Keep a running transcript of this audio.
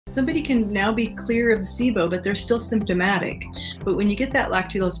Somebody can now be clear of SIBO, but they're still symptomatic. But when you get that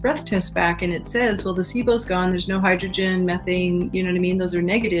lactulose breath test back and it says, well, the SIBO's gone, there's no hydrogen, methane, you know what I mean? Those are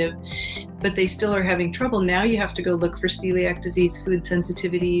negative, but they still are having trouble. Now you have to go look for celiac disease, food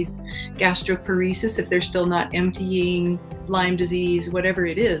sensitivities, gastroparesis if they're still not emptying, Lyme disease, whatever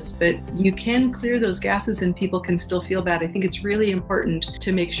it is. But you can clear those gases and people can still feel bad. I think it's really important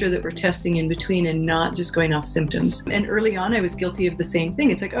to make sure that we're testing in between and not just going off symptoms. And early on, I was guilty of the same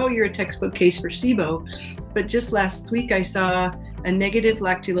thing. It's like, oh, you're a textbook case for SIBO. But just last week, I saw a negative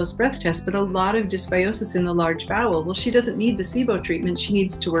lactulose breath test, but a lot of dysbiosis in the large bowel. Well, she doesn't need the SIBO treatment. She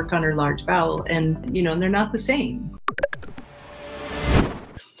needs to work on her large bowel. And, you know, they're not the same.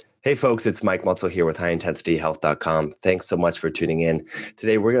 Hey folks, it's Mike Mutzel here with highintensityhealth.com. Thanks so much for tuning in.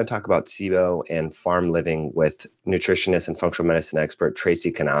 Today we're going to talk about SIBO and farm living with nutritionist and functional medicine expert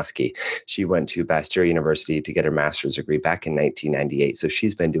Tracy Kanoski. She went to Bastyr University to get her master's degree back in 1998. So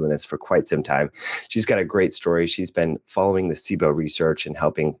she's been doing this for quite some time. She's got a great story. She's been following the SIBO research and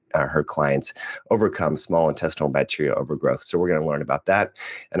helping her clients overcome small intestinal bacterial overgrowth. So we're going to learn about that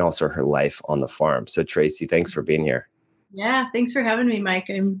and also her life on the farm. So Tracy, thanks for being here. Yeah, thanks for having me, Mike.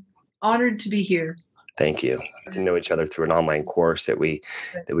 I'm honored to be here. Thank you. To know each other through an online course that we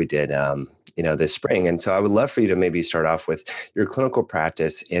did, this spring. And so I would love for you to maybe start off with your clinical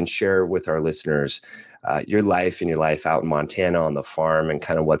practice and share with our listeners your life out in Montana on the farm and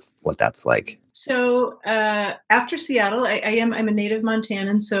kind of what that's like. So after Seattle, I'm a native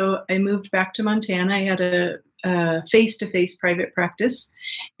Montanan. So I moved back to Montana. I had a face-to-face private practice.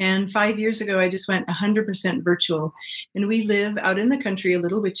 And 5 years ago, I just went 100% virtual. And we live out in the country a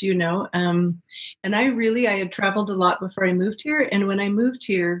little, which you know. And I had traveled a lot before I moved here. And when I moved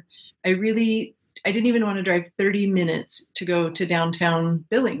here, I didn't even want to drive 30 minutes to go to downtown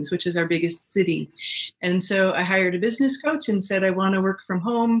Billings, which is our biggest city. And so I hired a business coach and said, I want to work from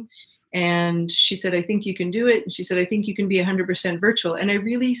home. And she said, I think you can do it. And she said, I think you can be 100% virtual. And I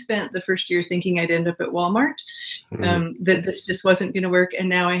really spent the first year thinking I'd end up at Walmart, that this just wasn't going to work. And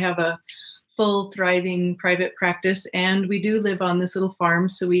now I have a full thriving private practice. And we do live on this little farm.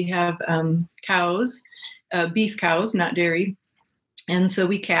 So we have cows, beef cows, not dairy. And so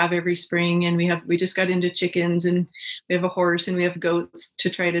we calve every spring, and we just got into chickens, and we have a horse, and we have goats to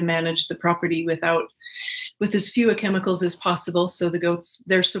try to manage the property with as few chemicals as possible. So the goats,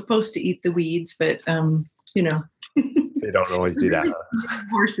 they're supposed to eat the weeds, but they don't always do that.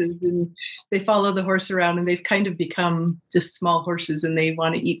 Horses, and they follow the horse around, and they've kind of become just small horses, and they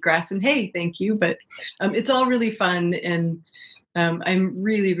want to eat grass and hay. Thank you, but it's all really fun, and I'm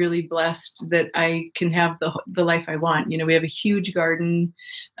really, really blessed that I can have the life I want. You know, we have a huge garden.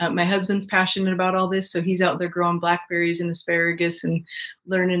 My husband's passionate about all this, so he's out there growing blackberries and asparagus and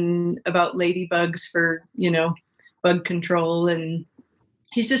learning about ladybugs for, bug control. And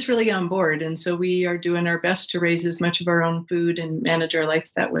he's just really on board. And so we are doing our best to raise as much of our own food and manage our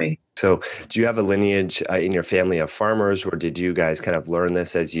life that way. So do you have a lineage in your family of farmers, or did you guys kind of learn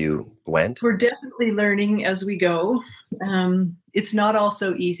this as you went? We're definitely learning as we go. It's not all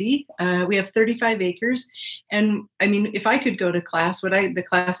so easy. We have 35 acres. And I mean, if I could go to class, the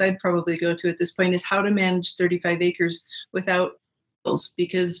class I'd probably go to at this point is how to manage 35 acres without bills.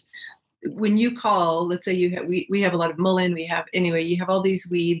 Because when you call, let's say we have a lot of mullein, you have all these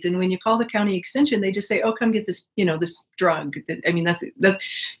weeds. And when you call the county extension, they just say, oh, come get this, this drug. I mean, that's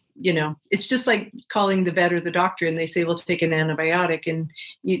it's just like calling the vet or the doctor, and they say, well, take an antibiotic, and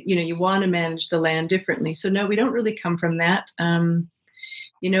you want to manage the land differently. So no, we don't really come from that.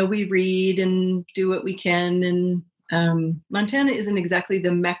 We read and do what we can. And Montana isn't exactly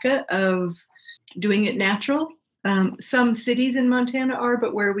the mecca of doing it natural. Some cities in Montana are,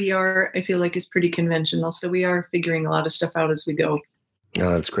 but where we are, I feel like is pretty conventional. So we are figuring a lot of stuff out as we go. Oh,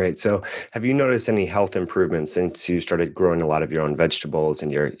 that's great. So have you noticed any health improvements since you started growing a lot of your own vegetables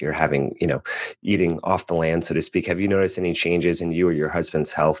and you're having, eating off the land, so to speak? Have you noticed any changes in you or your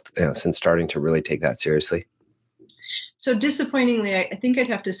husband's health since starting to really take that seriously? So disappointingly, I think I'd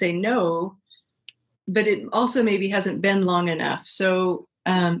have to say no, but it also maybe hasn't been long enough. So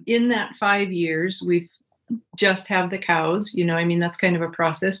in that 5 years, we've just have the cows, that's kind of a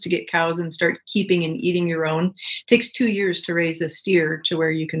process to get cows and start keeping and eating your own. It takes 2 years to raise a steer to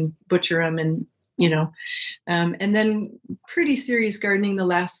where you can butcher them and, and then pretty serious gardening the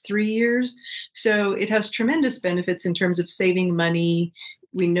last 3 years. So it has tremendous benefits in terms of saving money.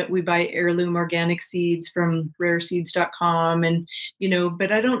 We buy heirloom organic seeds from rareseeds.com and,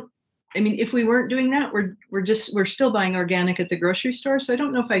 but if we weren't doing that, we're still buying organic at the grocery store. So I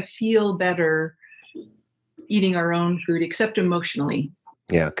don't know if I feel better eating our own food, except emotionally.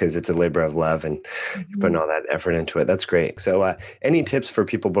 Yeah, because it's a labor of love and you're putting all that effort into it. That's great. So, any tips for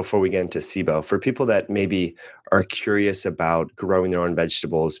people before we get into SIBO? For people that maybe are curious about growing their own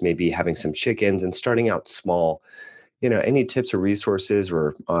vegetables, maybe having some chickens and starting out small, any tips or resources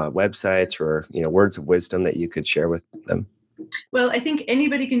or websites or, words of wisdom that you could share with them? Well, I think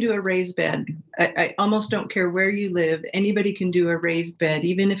anybody can do a raised bed. I almost don't care where you live. Anybody can do a raised bed,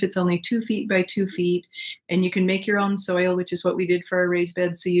 even if it's only 2 feet by 2 feet. And you can make your own soil, which is what we did for our raised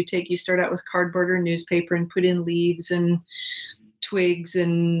bed. So you start out with cardboard or newspaper and put in leaves and twigs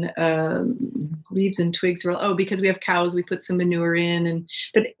and twigs. Because we have cows, we put some manure in.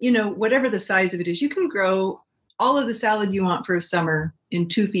 But whatever the size of it is, you can grow all of the salad you want for a summer in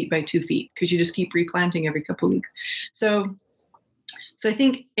 2 feet by 2 feet because you just keep replanting every couple of weeks. So I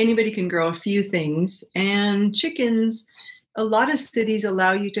think anybody can grow a few things. And chickens, a lot of cities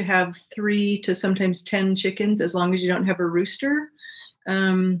allow you to have 3 to sometimes 10 chickens as long as you don't have a rooster.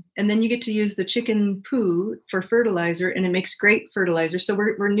 And then you get to use the chicken poo for fertilizer, and it makes great fertilizer. So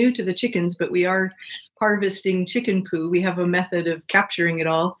we're new to the chickens, but we are harvesting chicken poo. We have a method of capturing it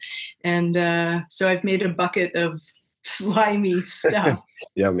all. And so I've made a bucket of slimy stuff.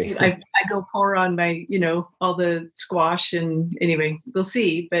 Yummy. I go pour on my, all the squash, and anyway, we'll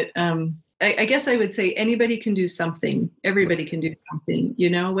see. But I guess I would say anybody can do something. Everybody can do something,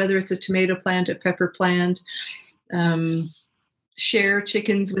 whether it's a tomato plant, a pepper plant, share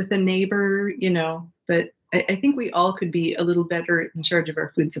chickens with a neighbor, but I think we all could be a little better in charge of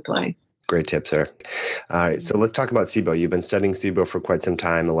our food supply. Great tip, sir. All right, so let's talk about SIBO. You've been studying SIBO for quite some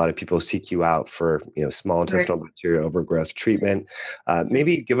time. A lot of people seek you out for, small intestinal bacteria overgrowth treatment.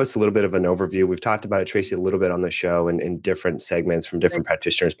 Maybe give us a little bit of an overview. We've talked about it, Tracy, a little bit on the show and in different segments from different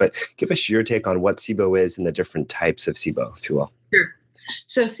practitioners, but give us your take on what SIBO is and the different types of SIBO, if you will. Sure.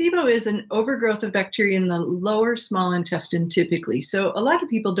 So SIBO is an overgrowth of bacteria in the lower small intestine typically. So a lot of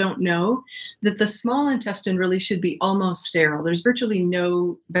people don't know that the small intestine really should be almost sterile. There's virtually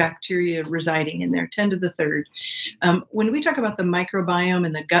no bacteria residing in there, 10 to the third. When we talk about the microbiome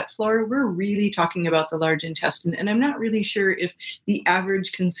and the gut flora, we're really talking about the large intestine. And I'm not really sure if the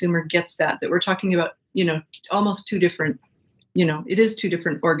average consumer gets that we're talking about, almost two different it is two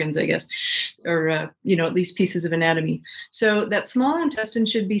different organs, I guess, or, at least pieces of anatomy. So that small intestine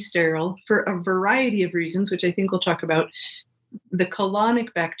should be sterile for a variety of reasons, which I think we'll talk about. The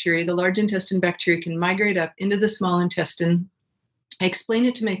colonic bacteria, the large intestine bacteria, can migrate up into the small intestine. I explain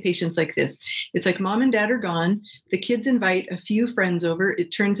it to my patients like this. It's like mom and dad are gone. The kids invite a few friends over.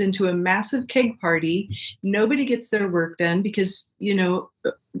 It turns into a massive keg party. Nobody gets their work done because,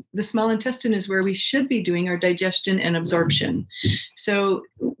 the small intestine is where we should be doing our digestion and absorption. So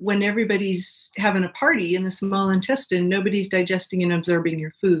when everybody's having a party in the small intestine, nobody's digesting and absorbing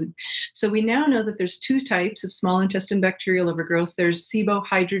your food. So we now know that there's 2 types of small intestine bacterial overgrowth. There's SIBO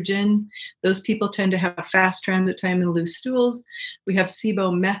hydrogen. Those people tend to have fast transit time and loose stools. We have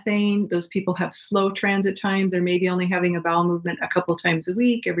SIBO methane. Those people have slow transit time. They're maybe only having a bowel movement a couple times a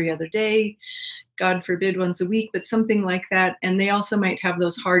week, every other day. God forbid once a week, but something like that. And they also might have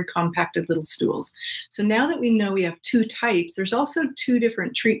those hard, compacted little stools. So now that we know we have 2 types, there's also 2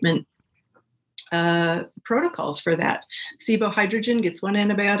 different treatment protocols for that. SIBO hydrogen gets 1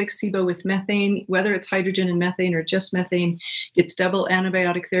 antibiotic. SIBO with methane, whether it's hydrogen and methane or just methane, gets double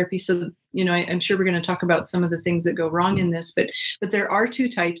antibiotic therapy. So, I'm sure we're going to talk about some of the things that go wrong in this, but there are 2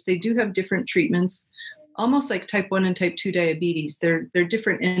 types. They do have different treatments. Almost like type 1 and type 2 diabetes. They're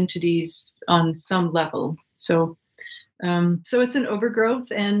different entities on some level. So it's an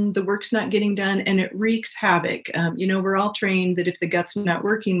overgrowth and the work's not getting done and it wreaks havoc. We're all trained that if the gut's not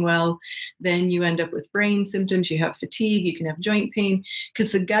working well, then you end up with brain symptoms. You have fatigue, you can have joint pain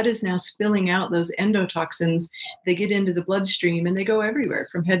because the gut is now spilling out those endotoxins. They get into the bloodstream and they go everywhere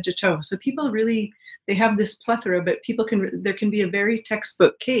from head to toe. So people really, they have this plethora, but there can be a very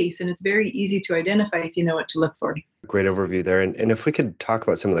textbook case and it's very easy to identify if you know what to look for. Great overview there. And if we could talk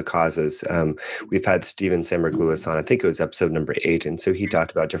about some of the causes, we've had Steven Sandberg-Lewis on, I think it was episode number 8. And so he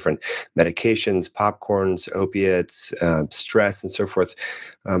talked about different medications, popcorns, opiates, stress, and so forth,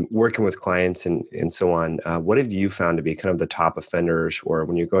 working with clients and so on. What have you found to be kind of the top offenders, or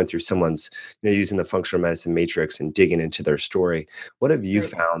when you're going through someone's, using the functional medicine matrix and digging into their story, what have you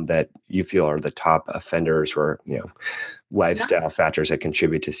found that you feel are the top offenders or, lifestyle factors that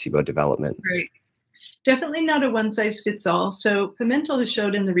contribute to SIBO development? Right. Definitely not a one-size-fits-all. So Pimentel has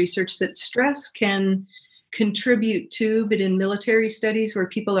showed in the research that stress can contribute to, but in military studies where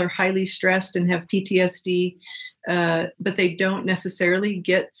people are highly stressed and have PTSD, but they don't necessarily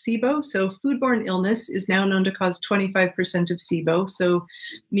get SIBO. So foodborne illness is now known to cause 25% of SIBO, so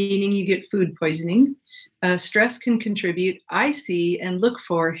meaning you get food poisoning. Stress can contribute. I see and look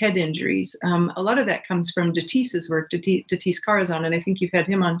for head injuries. A lot of that comes from Datis's work, Datis Carazon, and I think you've had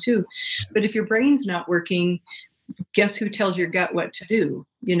him on too. But if your brain's not working, guess who tells your gut what to do,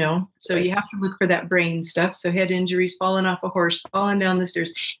 So you have to look for that brain stuff. So head injuries, falling off a horse, falling down the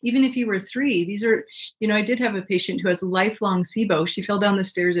stairs. Even if you were 3, these are, I did have a patient who has lifelong SIBO. She fell down the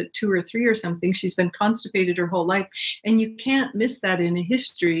stairs at 2 or 3 or something. She's been constipated her whole life. And you can't miss that in a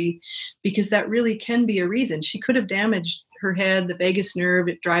history, because that really can be a reason. She could have damaged her head, the vagus nerve.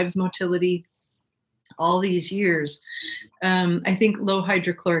 It drives motility all these years. I think low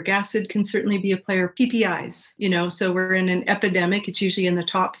hydrochloric acid can certainly be a player. PPIs, so we're in an epidemic. It's usually in the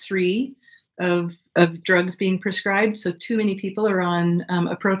top 3 of drugs being prescribed. So too many people are on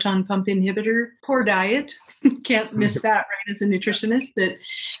a proton pump inhibitor. Poor diet. Can't miss that, right, as a nutritionist.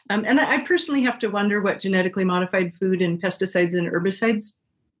 And I personally have to wonder what genetically modified food and pesticides and herbicides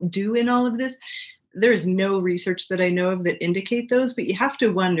do in all of this. There is no research that I know of that indicate those, but you have to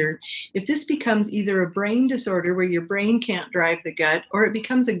wonder if this becomes either a brain disorder where your brain can't drive the gut, or it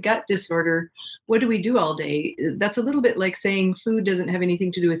becomes a gut disorder. What do we do all day? That's a little bit like saying food doesn't have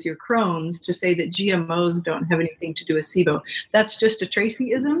anything to do with your Crohn's to say that GMOs don't have anything to do with SIBO. That's just a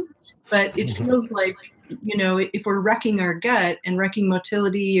Tracyism, but it feels like, if we're wrecking our gut and wrecking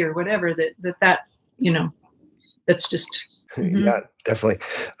motility or whatever, that's just... Mm-hmm. Yeah, definitely.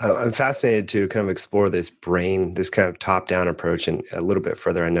 I'm fascinated to kind of explore this brain, this kind of top-down approach, and a little bit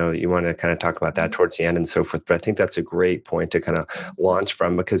further. I know you want to kind of talk about that towards the end and so forth, but I think that's a great point to kind of launch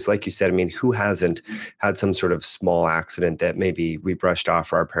from, because like you said, I mean, who hasn't had some sort of small accident that maybe we brushed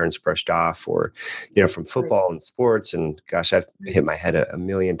off or our parents brushed off, or, from football and sports. And gosh, I've hit my head a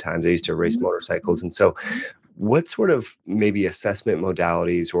million times. I used to race motorcycles. And so what sort of maybe assessment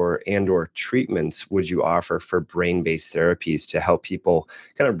modalities or treatments would you offer for brain-based therapies to help people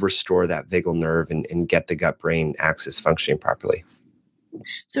kind of restore that vagal nerve and get the gut-brain axis functioning properly?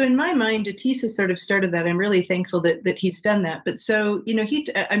 So in my mind, Datis has sort of started that. I'm really thankful that he's done that. But so,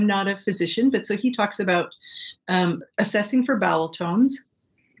 I'm not a physician, but so he talks about assessing for bowel tones,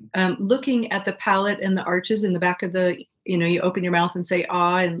 looking at the palate and the arches in the back of you open your mouth and say,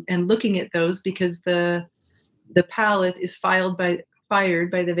 ah, and looking at those, because the palate is fired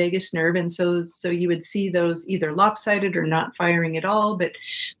by the vagus nerve, and so you would see those either lopsided or not firing at all. But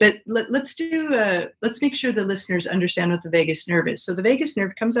let's make sure the listeners understand what the vagus nerve is. So the vagus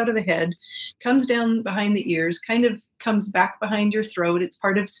nerve comes out of the head, comes down behind the ears, kind of comes back behind your throat. It's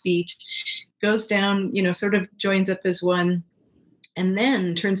part of speech, goes down, sort of joins up as one, and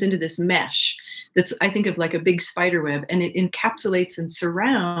then turns into this mesh that's, I think of like a big spider web, and it encapsulates and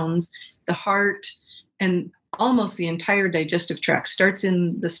surrounds the heart and almost the entire digestive tract. Starts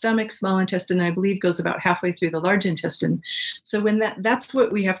in the stomach, small intestine, I believe goes about halfway through the large intestine. So when that's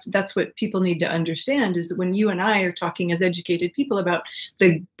what people need to understand, is that when you and I are talking as educated people about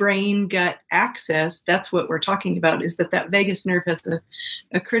the brain gut axis, that's what we're talking about, is that vagus nerve has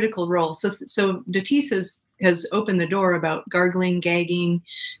a critical role. So Datis has opened the door about gargling, gagging,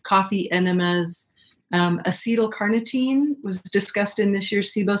 coffee enemas. Acetylcarnitine was discussed in this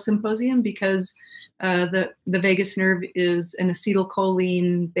year's SIBO symposium, because the vagus nerve is an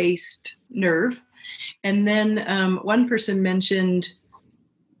acetylcholine-based nerve. And then one person mentioned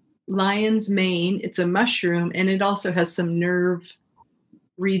lion's mane. It's a mushroom, and it also has some nerve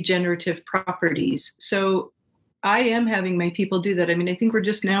regenerative properties. So I am having my people do that. I mean, I think we're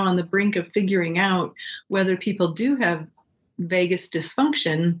just now on the brink of figuring out whether people do have vagus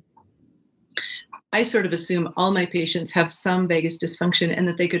dysfunction. I sort of assume all my patients have some vagus dysfunction, and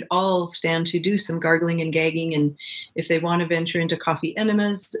that they could all stand to do some gargling and gagging. And if they want to venture into coffee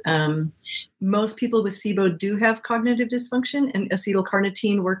enemas, most people with SIBO do have cognitive dysfunction, and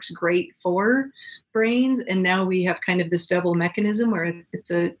acetylcarnitine works great for brains. And now we have kind of this double mechanism where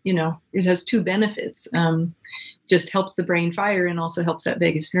it has 2 benefits. Just helps the brain fire and also helps that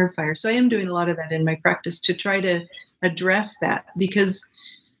vagus nerve fire. So I am doing a lot of that in my practice to try to address that, because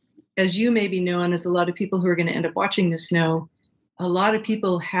as you maybe know, and as a lot of people who are going to end up watching this know, a lot of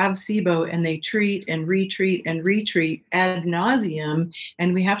people have SIBO and they treat and retreat and retreat ad nauseum.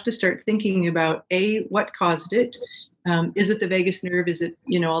 And we have to start thinking about, what caused it? Is it the vagus nerve? Is it,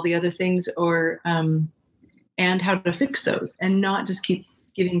 all the other things, or, and how to fix those, and not just keep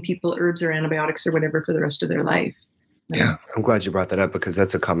giving people herbs or antibiotics or whatever for the rest of their life. Yeah, I'm glad you brought that up because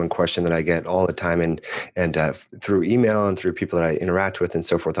that's a common question that I get all the time, and through email and through people that I interact with and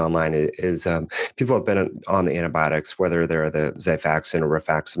so forth online is people have been on the antibiotics, whether they're the Xifaxan or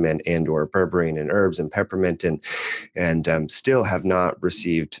rifaximin and or berberine and herbs and peppermint, and still have not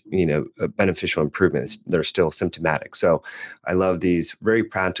received beneficial improvements. They're still symptomatic. So I love these very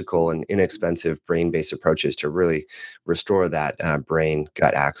practical and inexpensive brain-based approaches to really restore that brain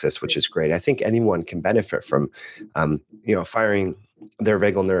gut axis, which is great. I think anyone can benefit from firing their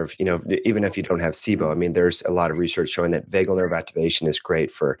vagal nerve, even if you don't have SIBO. I mean, there's a lot of research showing that vagal nerve activation is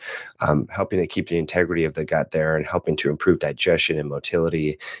great for helping to keep the integrity of the gut there and helping to improve digestion and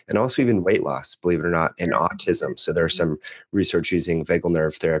motility and also even weight loss, believe it or not, in autism. So there's some research using vagal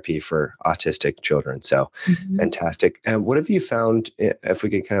nerve therapy for autistic children. So fantastic. And what have you found, if we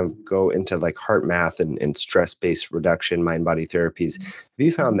could kind of go into like heart math and stress-based reduction, mind-body therapies, have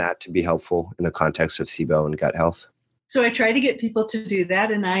you found that to be helpful in the context of SIBO and gut health? So I try to get people to do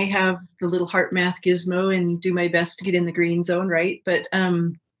that, and I have the little heart math gizmo and do my best to get in the green zone, right? But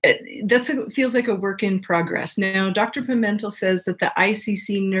feels like a work in progress. Now, Dr. Pimentel says that the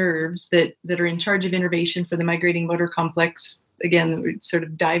ICC nerves that are in charge of innervation for the migrating motor complex, again, we sort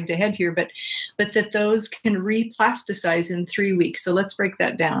of dived ahead here, but that those can replasticize in 3 weeks. So let's break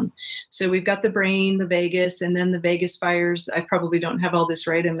that down. So we've got the brain, the vagus, and then the vagus fires. I probably don't have all this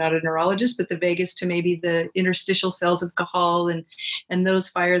right. I'm not a neurologist, but the vagus to maybe the interstitial cells of Cajal, and those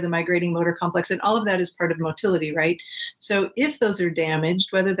fire the migrating motor complex. And all of that is part of motility, right? So if those are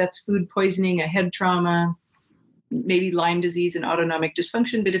damaged, whether that's food poisoning, a head trauma, maybe Lyme disease and autonomic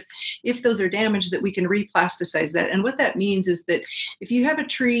dysfunction, but if those are damaged, that we can replasticize that. And what that means is that if you have a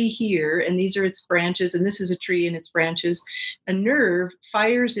tree here and these are its branches and this is a tree and its branches, a nerve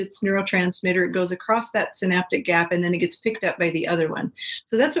fires its neurotransmitter, it goes across that synaptic gap, and then it gets picked up by the other one.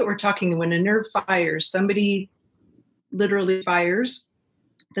 So that's what we're talking. When a nerve fires, somebody literally fires,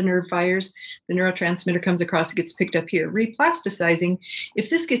 the nerve fires, the neurotransmitter comes across, it gets picked up here. Replasticizing, if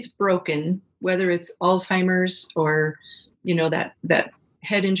this gets broken, whether it's Alzheimer's or, that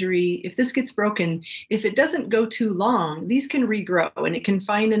head injury, if this gets broken, if it doesn't go too long, these can regrow and it can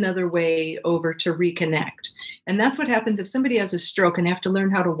find another way over to reconnect. And that's what happens if somebody has a stroke and they have to learn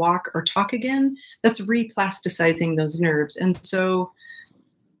how to walk or talk again. That's replasticizing those nerves. And so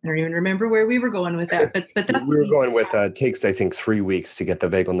I don't even remember where we were going with that, but that's we were going with takes, I think, 3 weeks to get the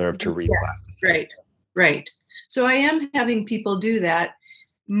vagal nerve to replasticize. Yes, right. So I am having people do that.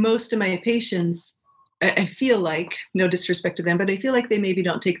 Most of my patients, I feel like, no disrespect to them, but I feel like they maybe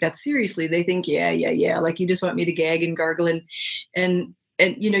don't take that seriously. They think, yeah, like you just want me to gag and gargle and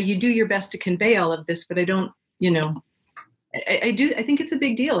you do your best to convey all of this, but I don't, I think it's a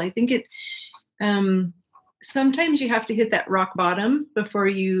big deal. I think it, sometimes you have to hit that rock bottom before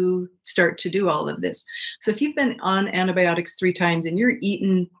you start to do all of this. So if you've been on antibiotics 3 times and you're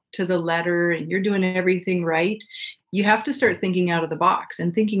eating to the letter and you're doing everything right, you have to start thinking out of the box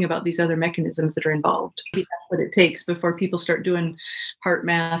and thinking about these other mechanisms that are involved. That's what it takes before people start doing heart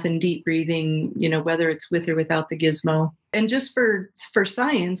math and deep breathing, whether it's with or without the gizmo. And just for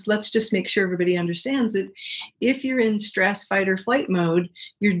science, let's just make sure everybody understands that if you're in stress, fight, or flight mode,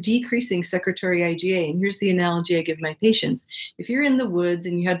 you're decreasing secretory IgA. And here's the analogy I give my patients. If you're in the woods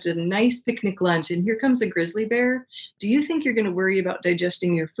and you had a nice picnic lunch and here comes a grizzly bear, do you think you're going to worry about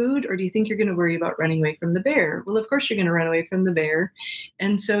digesting your food, or do you think you're going to worry about running away from the bear? Well, of course you're going to run away from the bear.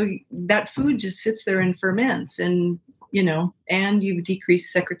 And so that food just sits there and ferments, and and you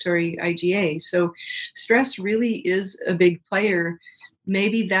decrease secretory IgA. So stress really is a big player.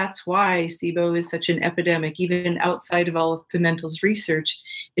 Maybe that's why SIBO is such an epidemic, even outside of all of Pimentel's research.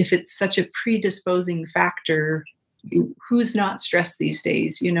 If it's such a predisposing factor, who's not stressed these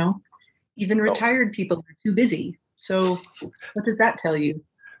days, Even retired people are too busy. So what does that tell you?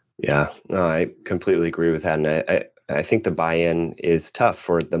 Yeah, no, I completely agree with that. And I think the buy-in is tough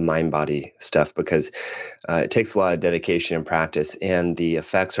for the mind-body stuff because it takes a lot of dedication and practice, and the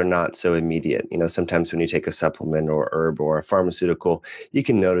effects are not so immediate. Sometimes when you take a supplement or herb or a pharmaceutical, you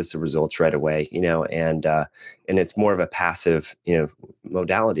can notice the results right away, and it's more of a passive,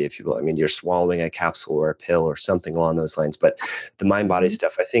 modality, if you will. I mean, you're swallowing a capsule or a pill or something along those lines. But the mind-body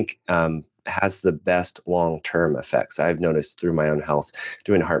stuff, I think, has the best long-term effects I've noticed through my own health,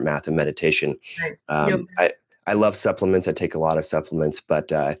 doing heart math and meditation. Right. I love supplements. I take a lot of supplements,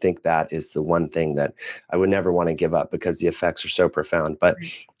 but I think that is the one thing that I would never want to give up because the effects are so profound. But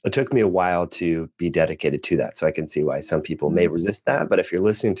it took me a while to be dedicated to that. So I can see why some people may resist that. But if you're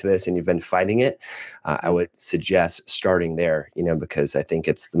listening to this and you've been fighting it, I would suggest starting there, because I think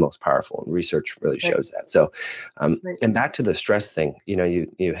it's the most powerful, and research really shows that. So, and back to the stress thing, you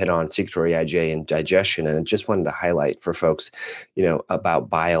hit on secretory IgA and digestion, and I just wanted to highlight for folks, about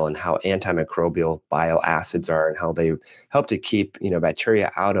bile and how antimicrobial bile acids are and how they help to keep,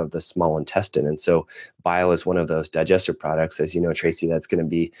 bacteria out of the small intestine. And so bile is one of those digestive products, as you know, Tracy, that's going to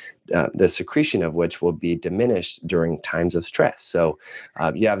be the secretion of which will be diminished during times of stress. So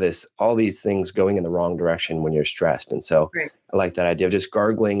you have all these things going in the wrong direction when you're stressed. And so I like that idea of just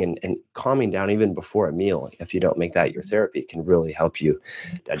gargling and calming down even before a meal. If you don't make that your therapy, can really help you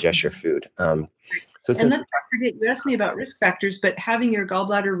digest your food. And let's not forget, you asked me about risk factors, but having your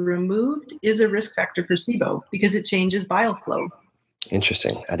gallbladder removed is a risk factor for SIBO because it changes bile flow.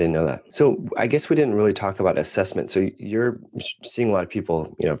 Interesting. I didn't know that. So I guess we didn't really talk about assessment. So you're seeing a lot of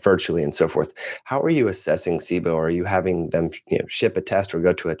people, virtually and so forth. How are you assessing SIBO? Are you having them, ship a test or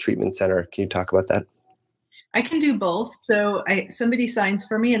go to a treatment center? Can you talk about that? I can do both. So somebody signs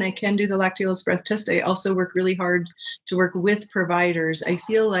for me and I can do the lactulose breath test. I also work really hard to work with providers. I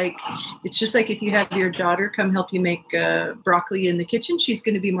feel like it's just like if you have your daughter come help you make broccoli in the kitchen, she's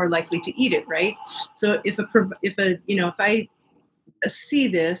going to be more likely to eat it, right? So if I see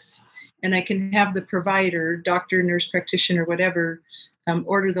this and I can have the provider, doctor, nurse practitioner, whatever,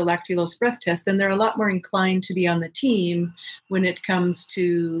 order the lactulose breath test, then they're a lot more inclined to be on the team when it comes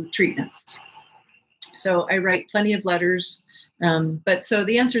to treatments. So I write plenty of letters, but so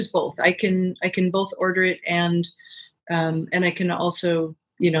the answer is both. I can both order it and I can also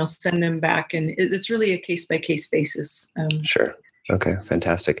send them back, and it's really a case by case basis. Sure. Okay,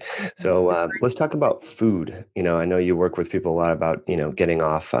 fantastic. So let's talk about food. I know you work with people a lot about, getting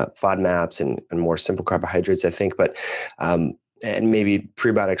off FODMAPs and more simple carbohydrates, I think, but and maybe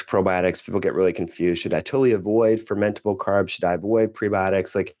prebiotics, probiotics, people get really confused. Should I totally avoid fermentable carbs? Should I avoid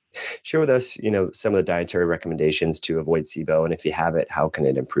prebiotics? Like, share with us, some of the dietary recommendations to avoid SIBO. And if you have it, how can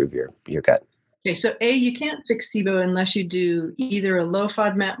it improve your gut? Okay, so you can't fix SIBO unless you do either a low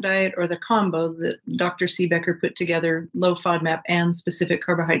FODMAP diet or the combo that Dr. Seebecker put together, low FODMAP and specific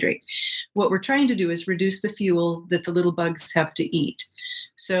carbohydrate. What we're trying to do is reduce the fuel that the little bugs have to eat.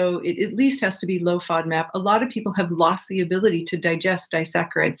 So it at least has to be low FODMAP. A lot of people have lost the ability to digest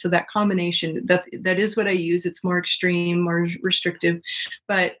disaccharides. So that combination, that is what I use. It's more extreme, more restrictive,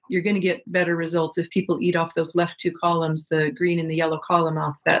 but you're going to get better results if people eat off those left two columns, the green and the yellow column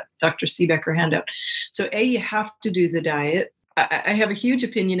off that Dr. Seebecker handout. So you have to do the diet. I have a huge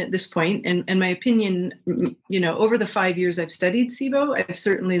opinion at this point, and my opinion, over the 5 years I've studied SIBO, I've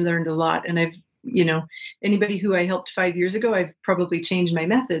certainly learned a lot, and I've anybody who I helped 5 years ago, I've probably changed my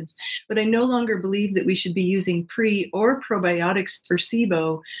methods, but I no longer believe that we should be using pre or probiotics for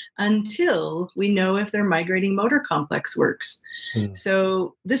SIBO until we know if their migrating motor complex works.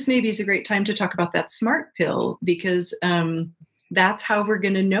 So this maybe is a great time to talk about that smart pill, because that's how we're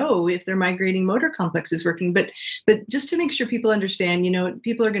going to know if their migrating motor complex is working. But just to make sure people understand,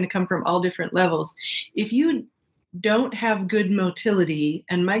 people are going to come from all different levels. If you don't have good motility,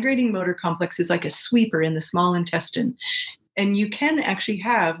 and migrating motor complex is like a sweeper in the small intestine, and you can actually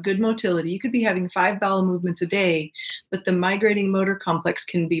have good motility. You could be having 5 bowel movements a day, but the migrating motor complex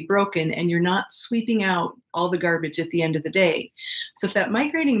can be broken and you're not sweeping out all the garbage at the end of the day. So if that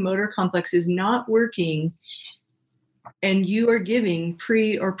migrating motor complex is not working and you are giving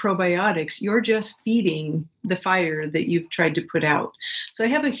pre or probiotics, you're just feeding the fire that you've tried to put out. So I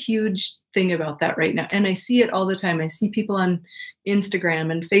have a huge thing about that right now. And I see it all the time. I see people on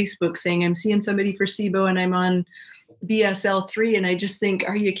Instagram and Facebook saying, I'm seeing somebody for SIBO and I'm on BSL-3. And I just think,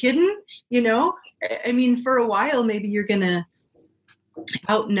 are you kidding? I mean, for a while, maybe you're going to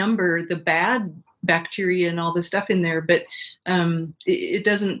outnumber the bad bacteria and all the stuff in there, but it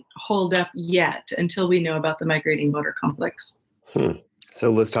doesn't hold up yet until we know about the migrating motor complex. So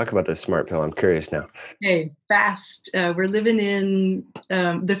let's talk about the smart pill. I'm curious now. Hey, fast. We're living in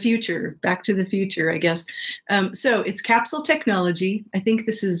the future, back to the future, I guess. So it's capsule technology. I think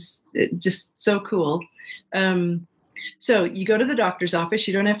this is just so cool. So you go to the doctor's office.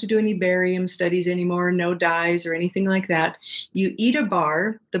 You don't have to do any barium studies anymore, no dyes or anything like that. You eat a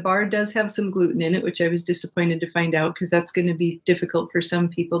bar. The bar does have some gluten in it, which I was disappointed to find out because that's going to be difficult for some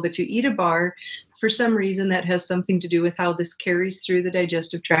people. But you eat a bar. For some reason, that has something to do with how this carries through the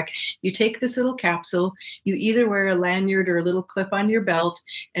digestive tract. You take this little capsule. You either wear a lanyard or a little clip on your belt.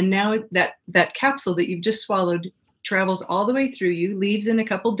 And now that capsule that you've just swallowed travels all the way through you, leaves in a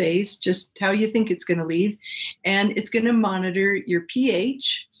couple days, just how you think it's going to leave. And it's going to monitor your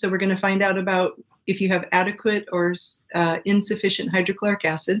pH. So we're going to find out about if you have adequate or insufficient hydrochloric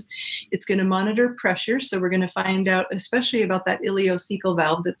acid. It's going to monitor pressure. So we're going to find out, especially about that ileocecal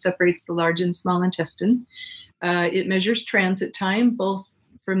valve that separates the large and small intestine. It measures transit time, both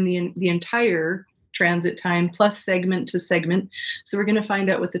from the entire transit time plus segment to segment. So we're going to find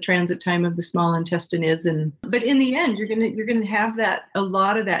out what the transit time of the small intestine is. But in the end, you're going to have a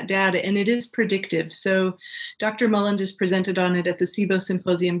lot of that data, and it is predictive. So Dr. Mullen just presented on it at the SIBO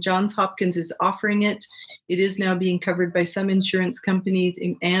symposium. Johns Hopkins is offering it. It is now being covered by some insurance companies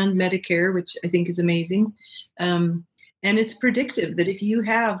and Medicare, which I think is amazing. And it's predictive that if you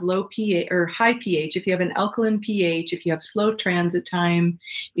have low pH or high pH, if you have an alkaline pH, if you have slow transit time,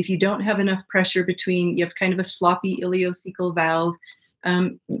 if you don't have enough pressure you have kind of a sloppy ileocecal valve,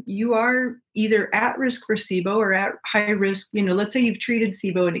 you are either at risk for SIBO or at high risk. Let's say you've treated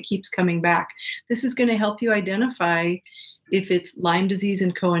SIBO and it keeps coming back. This is going to help you identify if it's Lyme disease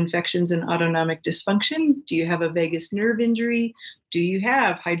and co-infections and autonomic dysfunction. Do you have a vagus nerve injury? Do you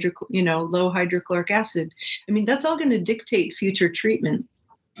have low hydrochloric acid? I mean, that's all going to dictate future treatment.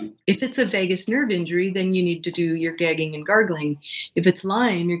 If it's a vagus nerve injury, then you need to do your gagging and gargling. If it's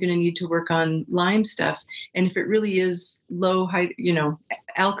Lyme, you're going to need to work on Lyme stuff. And if it really is low,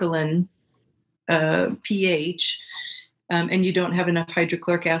 alkaline pH, and you don't have enough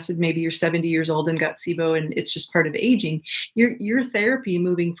hydrochloric acid, maybe you're 70 years old and got SIBO and it's just part of aging, your therapy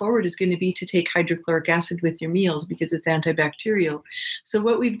moving forward is going to be to take hydrochloric acid with your meals because it's antibacterial. So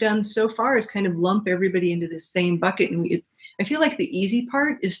what we've done so far is kind of lump everybody into the same bucket. And I feel like the easy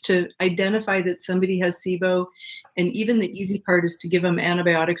part is to identify that somebody has SIBO, and even the easy part is to give them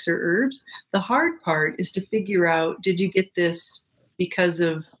antibiotics or herbs. The hard part is to figure out, did you get this because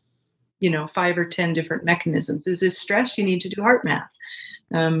of 5 or 10 different mechanisms? Is this stress? You need to do heart math.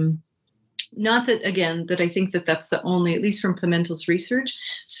 Not that, again, that I think that that's the only, at least from Pimentel's research,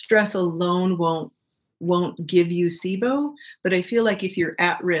 stress alone won't give you SIBO. But I feel like if you're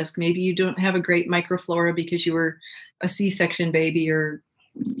at risk, maybe you don't have a great microflora because you were a C-section baby, or,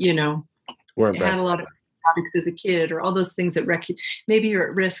 had a lot of antibiotics as a kid, or all those things that maybe you're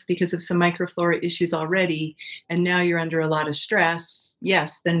at risk because of some microflora issues already, and now you're under a lot of stress.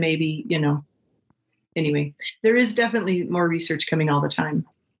 Yes, then maybe, anyway, there is definitely more research coming all the time.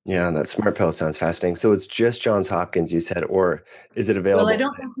 Yeah, that smart pill sounds fascinating. So it's just Johns Hopkins, you said, or is it available? Well, I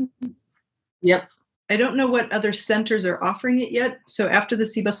don't. Yep. I don't know what other centers are offering it yet. So after the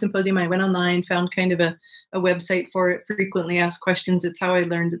SIBO symposium, I went online, found kind of a website for it, frequently asked questions. It's how I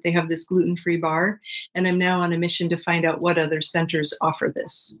learned that they have this gluten-free bar. And I'm now on a mission to find out what other centers offer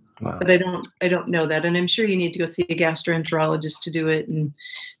this. Wow. But I don't know that. And I'm sure you need to go see a gastroenterologist to do it. And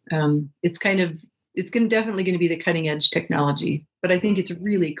it's definitely going to be the cutting edge technology. But I think it's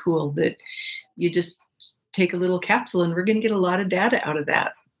really cool that you just take a little capsule and we're going to get a lot of data out of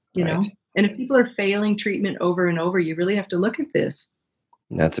that, you know? And if people are failing treatment over and over, you really have to look at this.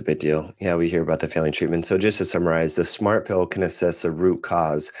 That's a big deal. Yeah, we hear about the failing treatment. So just to summarize, the smart pill can assess the root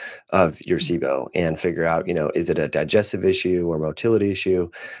cause of your SIBO and figure out, is it a digestive issue or motility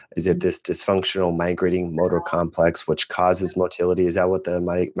issue? Is it this dysfunctional migrating motor complex, which causes motility? Is that what the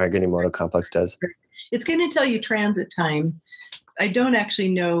migrating motor complex does? It's going to tell you transit time. I don't actually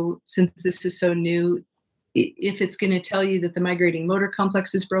know, since this is so new, if it's going to tell you that the migrating motor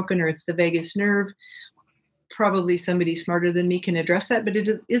complex is broken or it's the vagus nerve. Probably somebody smarter than me can address that, but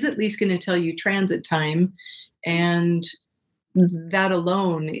it is at least going to tell you transit time, and that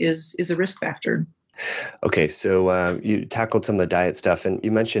alone is a risk factor. Okay, so you tackled some of the diet stuff, and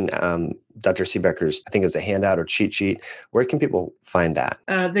you mentioned Dr. Seebecker's, I think it was a handout or cheat sheet. Where can people find that?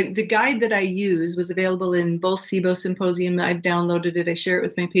 The guide that I use was available in both SIBO Symposium. I've downloaded it. I share it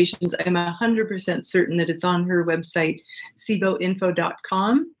with my patients. I'm 100% certain that it's on her website,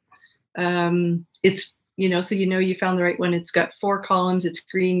 siboinfo.com. It's so you found the right one. It's got 4 columns. It's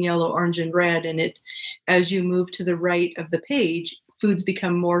green, yellow, orange, and red. And as you move to the right of the page, foods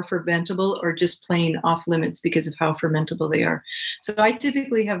become more fermentable or just plain off limits because of how fermentable they are. So I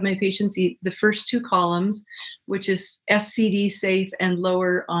typically have my patients eat the first 2 columns, which is SCD safe and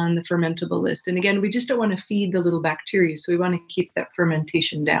lower on the fermentable list. And again, we just don't want to feed the little bacteria. So we want to keep that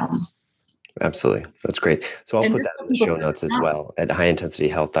fermentation down. Absolutely. That's great. So I'll put that in the show notes as well at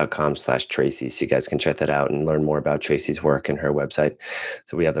highintensityhealth.com/Tracy. So you guys can check that out and learn more about Tracy's work and her website.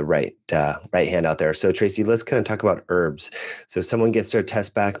 So we have the right hand out there. So Tracy, let's kind of talk about herbs. So if someone gets their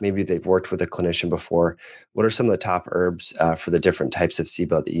test back, maybe they've worked with a clinician before. What are some of the top herbs for the different types of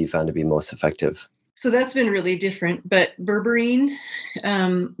SIBO that you found to be most effective? So that's been really different, but berberine,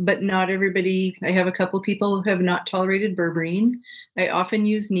 but not everybody. I have a couple people who have not tolerated berberine. I often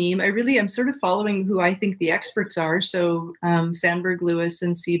use neem. I'm sort of following who I think the experts are. So Sandberg, Lewis,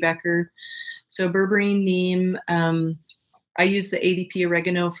 and Seebecker. So berberine, neem. I use the ADP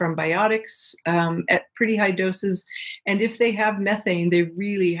oregano from Biotics at pretty high doses. And if they have methane, they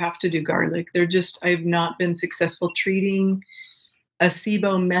really have to do garlic. I've not been successful treating a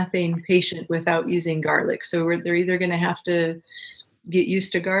SIBO methane patient without using garlic. So they're either going to have to get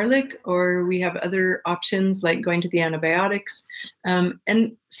used to garlic, or we have other options like going to the antibiotics.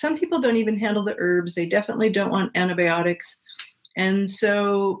 And some people don't even handle the herbs. They definitely don't want antibiotics. And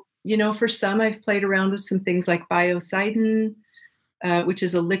so, for some, I've played around with some things like biocidin, which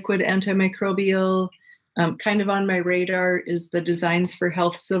is a liquid antimicrobial. Kind of on my radar is the Designs for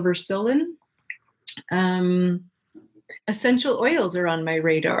Health silver psyllium. Essential oils are on my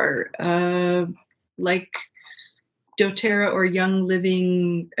radar, like doTERRA or Young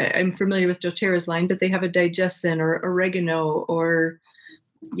Living. I'm familiar with doTERRA's line, but they have a digestin or oregano or,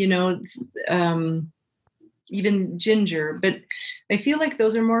 even ginger. But I feel like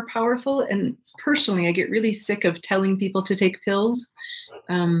those are more powerful. And personally, I get really sick of telling people to take pills.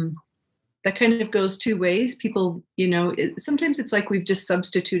 That kind of goes two ways. People, sometimes it's like we've just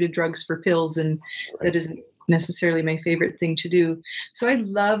substituted drugs for pills, and that isn't necessarily my favorite thing to do. So I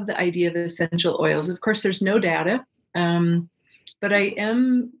love the idea of essential oils. Of course, there's no data, but I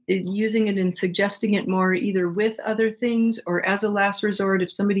am using it and suggesting it more either with other things or as a last resort.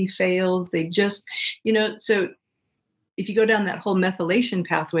 If somebody fails, they just, so if you go down that whole methylation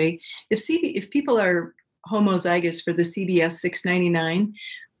pathway, if people are homozygous for the CBS 699,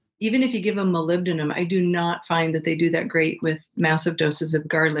 even if you give them molybdenum, I do not find that they do that great with massive doses of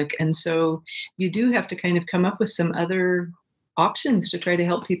garlic. And so you do have to kind of come up with some other options to try to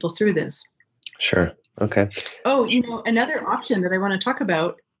help people through this. Sure. Okay. Oh, another option that I want to talk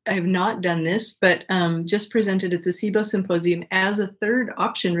about, I have not done this, but just presented at the SIBO Symposium as a third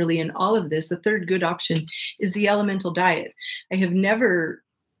option really in all of this, the third good option is the elemental diet. I have never,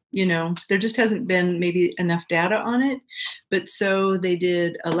 there just hasn't been maybe enough data on it. But so they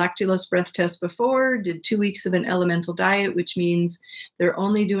did a lactulose breath test before, did 2 weeks of an elemental diet, which means they're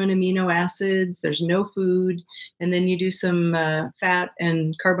only doing amino acids, there's no food, and then you do some fat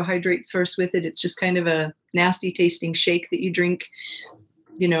and carbohydrate source with it. It's just kind of a nasty tasting shake that you drink,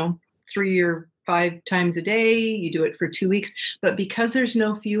 3 or 5 times a day. You do it for 2 weeks. But because there's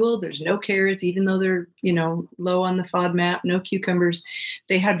no fuel, there's no carrots, even though they're, low on the FODMAP, no cucumbers,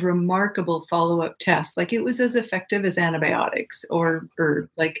 they had remarkable follow-up tests. Like it was as effective as antibiotics or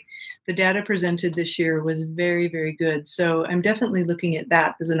herbs. Like the data presented this year was very, very good. So I'm definitely looking at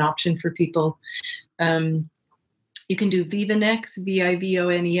that as an option for people. You can do Vivonex,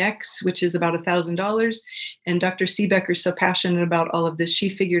 Vivonex, which is about $1,000. And Dr. Seebecker is so passionate about all of this. She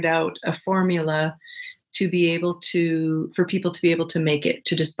figured out a formula for people to be able to make it,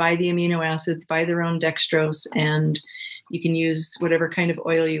 to just buy the amino acids, buy their own dextrose, and you can use whatever kind of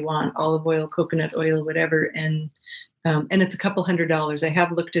oil you want, olive oil, coconut oil, whatever. And it's a couple $100. I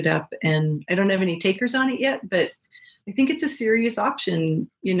have looked it up, and I don't have any takers on it yet, but I think it's a serious option,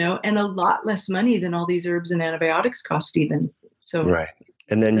 and a lot less money than all these herbs and antibiotics cost even. So right.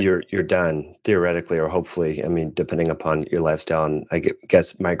 And then you're done theoretically, or hopefully, depending upon your lifestyle and I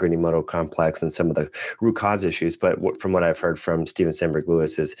guess migraine motor complex and some of the root cause issues. But from what I've heard from Steven Sandberg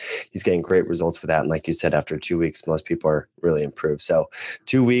Lewis is he's getting great results with that. And like you said, after 2 weeks, most people are really improved. So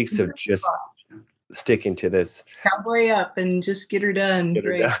 2 weeks of just sticking to this. Cowboy up and just get her done.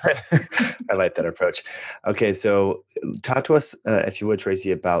 I like that approach. Okay, so talk to us, if you would,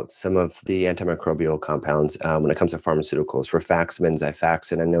 Tracy, about some of the antimicrobial compounds when it comes to pharmaceuticals, rifaximin and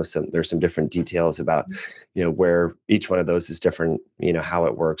Xifaxan. I know there's some different details about, where each one of those is different, how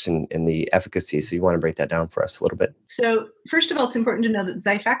it works and the efficacy. So you want to break that down for us a little bit? So first of all, it's important to know that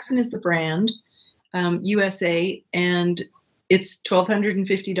Xifaxan is the brand, USA, and it's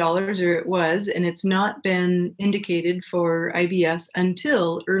 $1,250, or it was, and it's not been indicated for IBS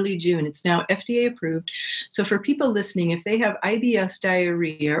until early June. It's now FDA approved. So for people listening, if they have IBS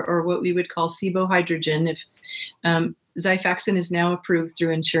diarrhea or what we would call SIBO hydrogen, if Xifaxan is now approved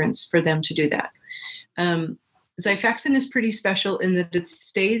through insurance for them to do that. Xifaxan is pretty special in that it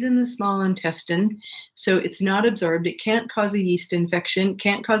stays in the small intestine, so it's not absorbed. It can't cause a yeast infection,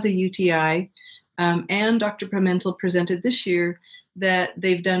 can't cause a UTI. And Dr. Pimentel presented this year that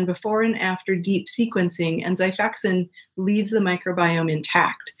they've done before and after deep sequencing, and Xifaxan leaves the microbiome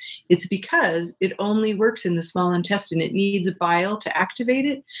intact. It's because it only works in the small intestine. It needs bile to activate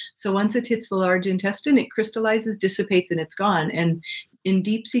it. So once it hits the large intestine, it crystallizes, dissipates, and it's gone. And in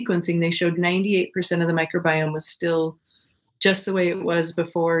deep sequencing, they showed 98% of the microbiome was still just the way it was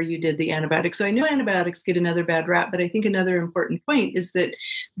before you did the antibiotics. So I know antibiotics get another bad rap, but I think another important point is that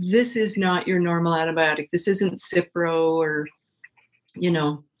this is not your normal antibiotic. This isn't Cipro or,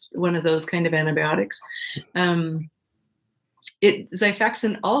 one of those kind of antibiotics.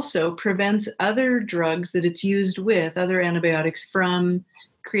 Xifaxan also prevents other drugs that it's used with, other antibiotics, from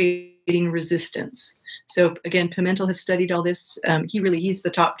creating resistance. So again, Pimentel has studied all this. He's the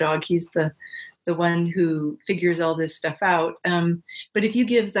top dog. He's the one who figures all this stuff out. But if you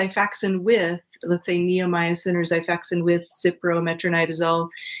give Xifaxan with, let's say, neomycin, or Xifaxan with Cipro, metronidazole,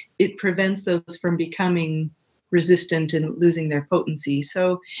 it prevents those from becoming resistant and losing their potency.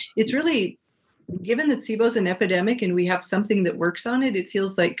 So it's really, given that SIBO is an epidemic and we have something that works on it, it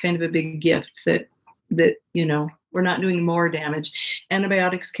feels like kind of a big gift that we're not doing more damage.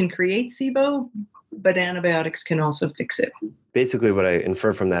 Antibiotics can create SIBO, but antibiotics can also fix it. Basically, what I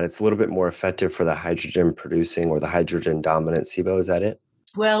infer from that, it's a little bit more effective for the hydrogen producing or the hydrogen dominant SIBO. Is that it?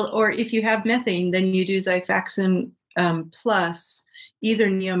 Well, or if you have methane, then you do Xifaxan plus either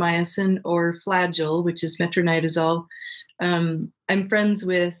neomycin or Flagyl, which is metronidazole. I'm friends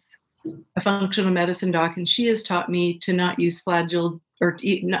with a functional medicine doc, and she has taught me to not use Flagyl, or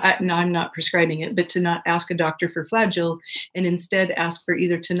I'm not prescribing it, but to not ask a doctor for Flagyl, and instead ask for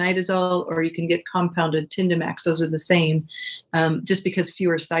either tinidazole, or you can get compounded Tindamax. Those are the same, just because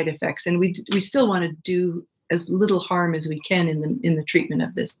fewer side effects. And we still want to do as little harm as we can in the treatment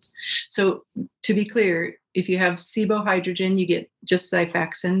of this. So to be clear, if you have SIBO hydrogen, you get just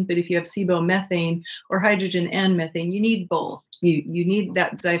Xifaxan. But if you have SIBO methane or hydrogen and methane, you need both. You need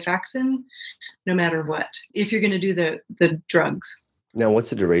that Xifaxan no matter what, if you're going to do the drugs. Now, what's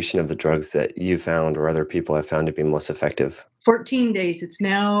the duration of the drugs that you found or other people have found to be most effective? 14 days. It's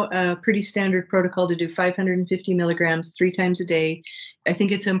now a pretty standard protocol to do 550 milligrams 3 times a day. I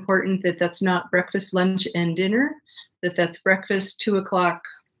think it's important that that's not breakfast, lunch, and dinner, that's breakfast, 2 o'clock,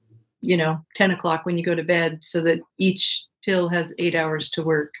 10 o'clock when you go to bed, so that each pill has 8 hours to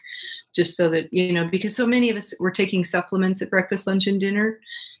work, just so that, because so many of us were taking supplements at breakfast, lunch, and dinner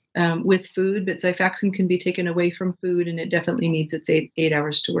with food, but Xifaxan can be taken away from food, and it definitely needs its 8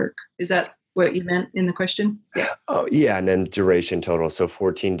 hours to work. Is that what you meant in the question? Yeah. Oh, yeah. And then duration total. So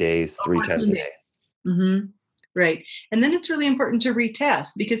 14 days, 3 times a day. Mm-hmm. Right. And then it's really important to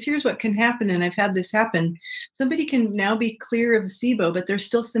retest, because here's what can happen. And I've had this happen. Somebody can now be clear of SIBO, but they're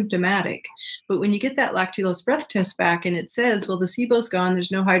still symptomatic. But when you get that lactulose breath test back and it says, well, the SIBO's gone,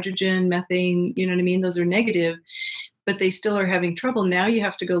 there's no hydrogen, methane, you know what I mean? Those are negative, but they still are having trouble. Now you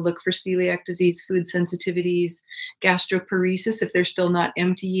have to go look for celiac disease, food sensitivities, gastroparesis, if they're still not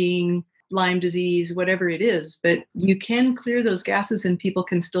emptying, Lyme disease, whatever it is. But you can clear those gases and people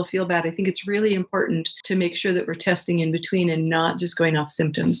can still feel bad. I think it's really important to make sure that we're testing in between and not just going off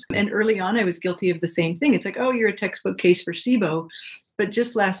symptoms. And early on, I was guilty of the same thing. It's like, oh, you're a textbook case for SIBO. But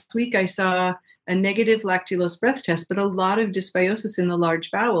just last week, I saw a negative lactulose breath test, but a lot of dysbiosis in the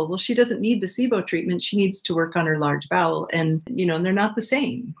large bowel. Well, she doesn't need the SIBO treatment. She needs to work on her large bowel. And, and they're not the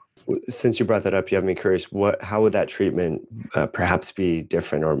same. Since you brought that up, you have me curious. How would that treatment perhaps be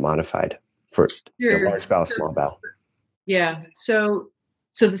different or modified for large bowel, small bowel? Yeah. So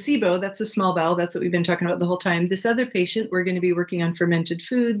the SIBO, that's a small bowel. That's what we've been talking about the whole time. This other patient, we're going to be working on fermented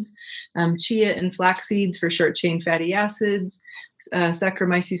foods, chia and flax seeds for short chain fatty acids,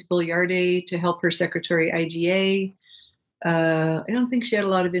 Saccharomyces boulardii to help her secretory IgA. I don't think she had a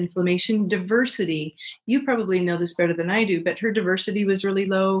lot of inflammation. Diversity, you probably know this better than I do, but her diversity was really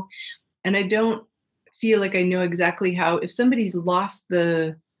low. And I don't feel like I know exactly how, if somebody's lost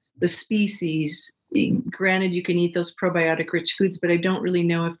the species, granted you can eat those probiotic rich foods, but I don't really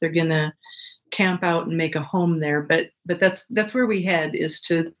know if they're going to camp out and make a home there. But that's where we head, is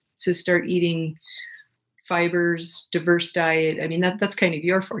to start eating fibers, diverse diet. I mean, that's kind of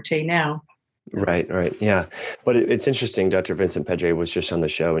your forte now. Right. Yeah. But it's interesting. Dr. Vincent Pedre was just on the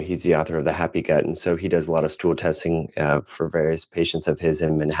show, and he's the author of The Happy Gut. And so he does a lot of stool testing for various patients of his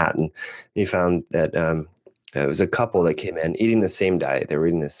in Manhattan. And he found that it was a couple that came in eating the same diet. They were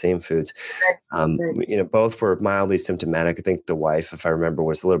eating the same foods. Both were mildly symptomatic. I think the wife, if I remember,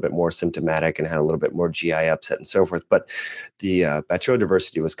 was a little bit more symptomatic and had a little bit more GI upset and so forth. But the bacterial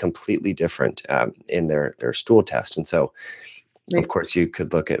diversity was completely different in their stool test. And so, of course, you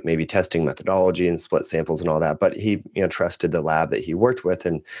could look at maybe testing methodology and split samples and all that, but he, trusted the lab that he worked with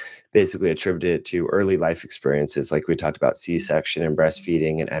and basically attributed it to early life experiences, like we talked about C-section and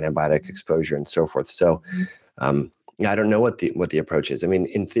breastfeeding and antibiotic exposure and so forth. So, I don't know what the approach is. I mean,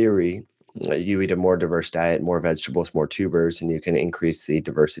 in theory, you eat a more diverse diet, more vegetables, more tubers, and you can increase the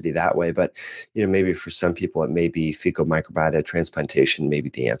diversity that way. But, maybe for some people, it may be fecal microbiota transplantation, maybe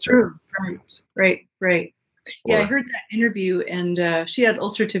the answer. Right. Yeah, I heard that interview, and she had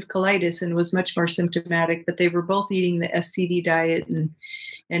ulcerative colitis and was much more symptomatic, but they were both eating the SCD diet, and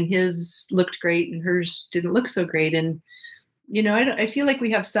his looked great and hers didn't look so great. And I feel like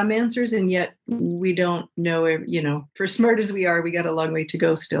we have some answers, and yet we don't know, for smart as we are, we got a long way to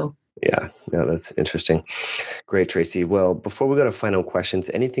go still. Yeah, no, that's interesting. Great, Tracy. Well, before we go to final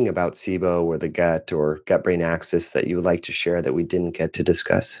questions, anything about SIBO or the gut or gut-brain axis that you would like to share that we didn't get to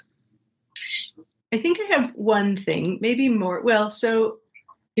discuss? I think I have one thing, maybe more. Well, so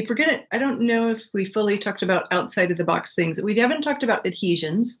if we're going to, I don't know if we fully talked about outside of the box things. We haven't talked about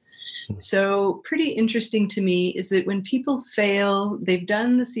adhesions. So pretty interesting to me is that when people fail, they've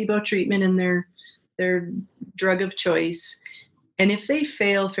done the SIBO treatment and their drug of choice. And if they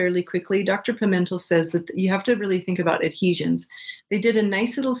fail fairly quickly, Dr. Pimentel says that you have to really think about adhesions. They did a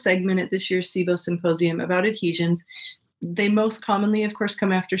nice little segment at this year's SIBO symposium about adhesions. They most commonly, of course,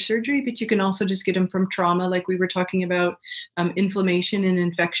 come after surgery, but you can also just get them from trauma, like we were talking about, inflammation and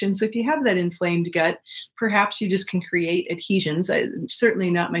infection. So if you have that inflamed gut, perhaps you just can create adhesions.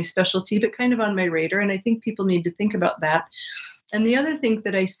 Certainly not my specialty, but kind of on my radar. And I think people need to think about that. And the other thing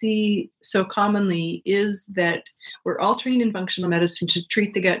that I see so commonly is that we're all trained in functional medicine to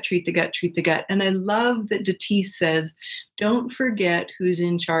treat the gut, treat the gut, treat the gut. And I love that Datis says, don't forget who's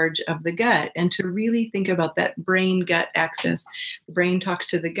in charge of the gut, and to really think about that brain-gut axis. The brain talks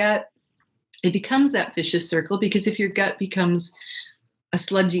to the gut. It becomes that vicious circle, because if your gut becomes a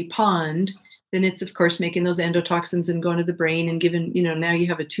sludgy pond, then it's, of course, making those endotoxins and going to the brain, and given, now you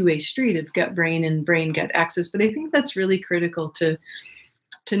have a two-way street of gut-brain and brain-gut axis. But I think that's really critical to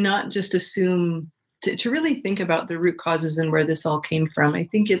not just assume, to really think about the root causes and where this all came from. I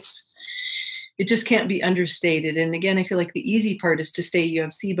think it just can't be understated. And again, I feel like the easy part is to say you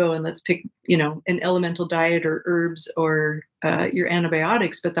have SIBO and let's pick, an elemental diet or herbs or your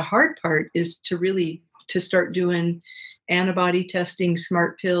antibiotics. But the hard part is to start doing antibody testing,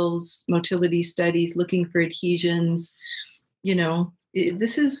 smart pills, motility studies, looking for adhesions.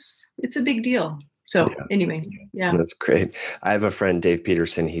 It's a big deal. So anyway, yeah. That's great. I have a friend, Dave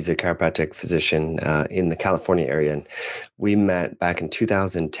Peterson. He's a chiropractic physician in the California area. And we met back in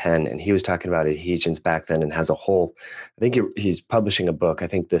 2010, and he was talking about adhesions back then and has a whole, I think he's publishing a book, I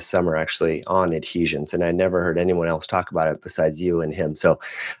think this summer actually, on adhesions. And I never heard anyone else talk about it besides you and him. So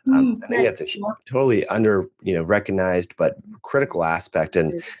I think that's a totally under, recognized, but critical aspect.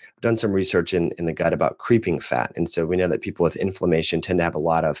 And done some research in the gut about creeping fat. And so we know that people with inflammation tend to have a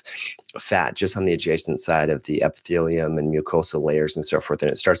lot of fat just on the adjacent side of the epithelium and mucosal layers and so forth.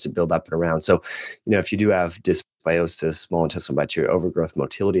 And it starts to build up and around. So, if you do have dysbiosis, small intestinal bacteria, overgrowth,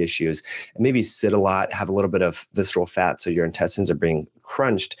 motility issues, and maybe sit a lot, have a little bit of visceral fat, so your intestines are being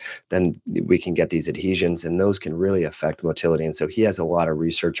crunched, then we can get these adhesions, and those can really affect motility. And so he has a lot of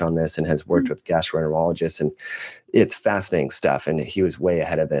research on this and has worked with gastroenterologists, and it's fascinating stuff. And he was way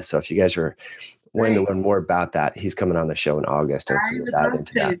ahead of this. So if you guys are wanting to learn more about that, he's coming on the show in August. And so we'll dive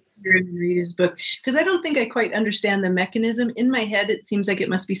into that. Read his book, because I don't think I quite understand the mechanism. In my head, it seems like it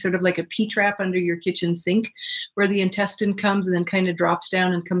must be sort of like a P-trap under your kitchen sink, where the intestine comes and then kind of drops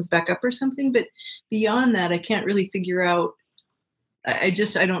down and comes back up or something. But beyond that, I can't really figure out. I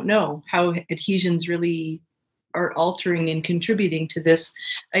don't know how adhesions really are altering and contributing to this.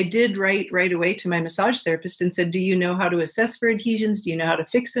 I did write right away to my massage therapist and said, do you know how to assess for adhesions? Do you know how to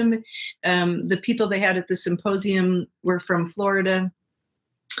fix them? The people they had at the symposium were from Florida.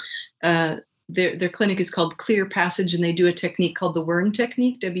 Their clinic is called Clear Passage, and they do a technique called the WURN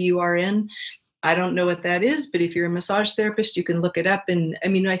technique, WURN. I don't know what that is, but if you're a massage therapist, you can look it up. And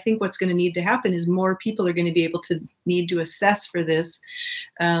I think what's going to need to happen is more people are going to be able to need to assess for this.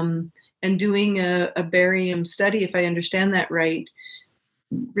 And doing a barium study, if I understand that right,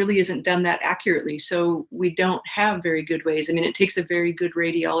 really isn't done that accurately. So we don't have very good ways. It takes a very good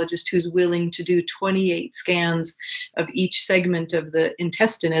radiologist who's willing to do 28 scans of each segment of the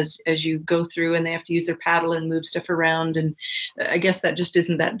intestine as you go through, and they have to use their paddle and move stuff around. And I guess that just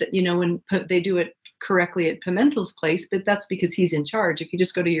isn't that, when they do it correctly at Pimentel's place, but that's because he's in charge. If you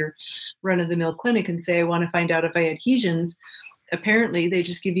just go to your run-of-the-mill clinic and say, I want to find out if I had adhesions, apparently they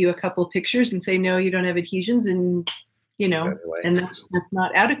just give you a couple pictures and say, no, you don't have adhesions, and and that's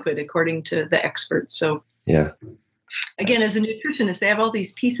not adequate according to the experts. So again, as a nutritionist, I have all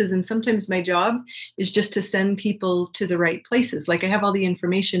these pieces, and sometimes my job is just to send people to the right places. Like I have all the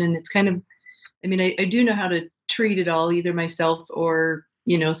information, and it's kind of, I do know how to treat it all, either myself or,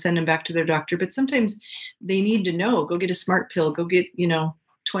 send them back to their doctor. But sometimes they need to know, go get a smart pill, go get,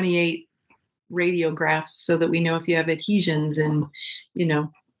 28 radiographs so that we know if you have adhesions, and,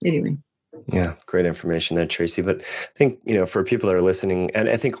 anyway. Yeah, great information there, Tracy. But I think, for people that are listening, and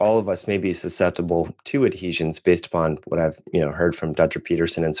I think all of us may be susceptible to adhesions based upon what I've, heard from Dr.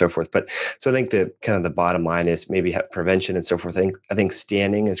 Peterson and so forth. But so I think the kind of the bottom line is maybe have prevention and so forth. I think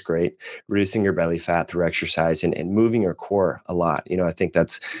standing is great, reducing your belly fat through exercise and moving your core a lot. I think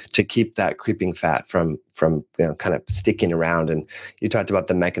that's to keep that creeping fat from kind of sticking around. And you talked about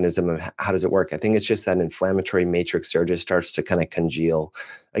the mechanism of how does it work. I think it's just that inflammatory matrix there just starts to kind of congeal.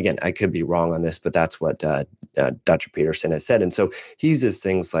 Again, I could be wrong on this, but that's what Dr. Peterson has said. And so he uses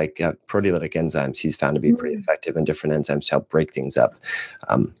things like proteolytic enzymes. He's found to be pretty effective in different enzymes to help break things up.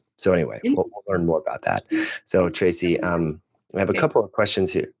 So anyway, we'll learn more about that. So Tracy, I have a couple of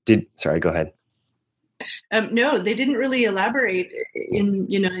questions here. Sorry, go ahead. No, they didn't really elaborate in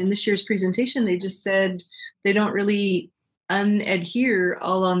this year's presentation. They just said they don't really unadhere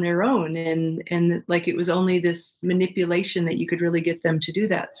all on their own, and like it was only this manipulation that you could really get them to do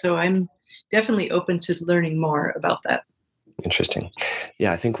that. So I'm definitely open to learning more about that. Interesting.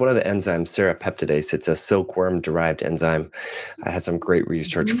 Yeah, I think one of the enzymes, serrapeptidase, it's a silkworm-derived enzyme. I had some great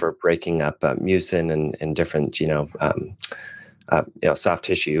research for breaking up mucin and different, soft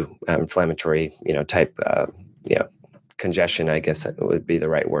tissue inflammatory, type, congestion, I guess would be the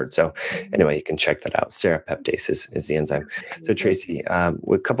right word. So anyway, you can check that out. Serrapeptase is the enzyme. So Tracy, a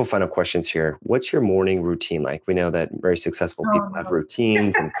couple final questions here. What's your morning routine like? We know that very successful people have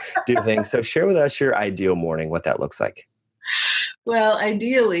routines and do things. So share with us your ideal morning, what that looks like. Well,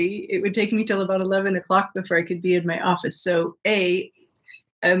 ideally, it would take me till about 11 o'clock before I could be in my office. So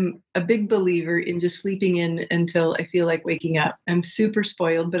I'm a big believer in just sleeping in until I feel like waking up. I'm super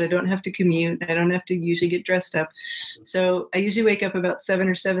spoiled, but I don't have to commute. I don't have to usually get dressed up. So I usually wake up about 7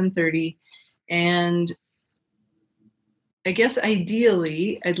 or 7:30. And I guess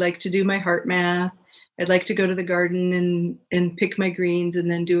ideally, I'd like to do my heart math. I'd like to go to the garden and pick my greens and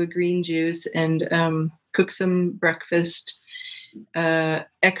then do a green juice and cook some breakfast.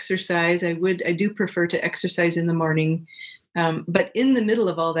 Exercise. I do prefer to exercise in the morning. But in the middle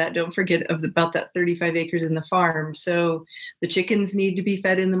of all that, don't forget about that 35 acres in the farm. So the chickens need to be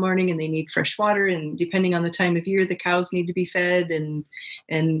fed in the morning and they need fresh water. And depending on the time of year, the cows need to be fed and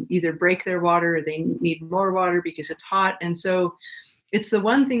either break their water or they need more water because it's hot. And so it's the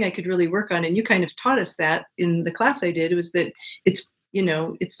one thing I could really work on. And you kind of taught us that in the class I did, was that it's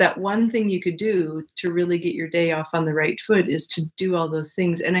that one thing you could do to really get your day off on the right foot is to do all those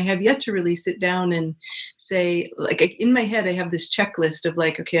things. And I have yet to really sit down and say, like, in my head, I have this checklist of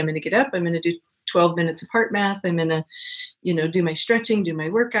like, okay, I'm going to get up, I'm going to do 12 minutes of heart math, I'm going to, do my stretching, do my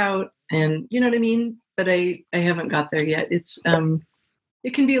workout, and you know what I mean? But I haven't got there yet.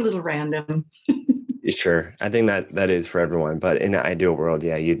 It can be a little random. Sure. I think that is for everyone, but in an ideal world,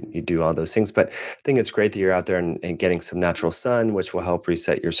 yeah, you do all those things. But I think it's great that you're out there and getting some natural sun, which will help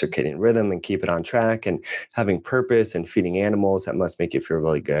reset your circadian rhythm and keep it on track, and having purpose and feeding animals. That must make you feel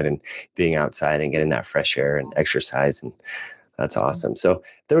really good, and being outside and getting that fresh air and exercise. And that's awesome. So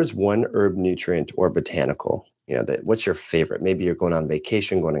if there was one herb, nutrient, or botanical, what's your favorite? Maybe you're going on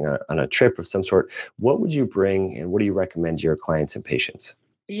vacation, going on a trip of some sort. What would you bring, and what do you recommend to your clients and patients?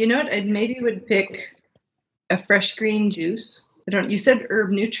 You know what? I maybe would pick a fresh green juice. You said herb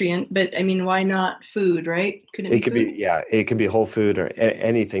nutrient, but I mean, why not food, right? Could it could food? be, yeah, it could be whole food or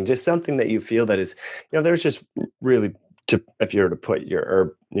anything, just something that you feel that is, there's just really, if you were to put your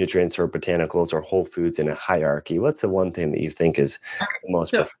herb, nutrients, or botanicals or whole foods in a hierarchy, what's the one thing that you think is the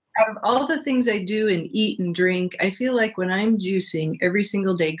most So out of all the things I do and eat and drink, I feel like when I'm juicing every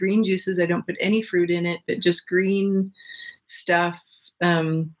single day, green juices, I don't put any fruit in it, but just green stuff.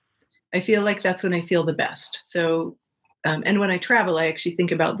 I feel like that's when I feel the best. So, and when I travel, I actually think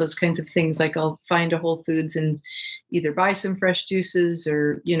about those kinds of things. Like I'll find a Whole Foods and either buy some fresh juices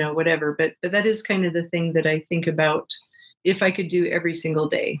or, whatever. But that is kind of the thing that I think about. If I could do every single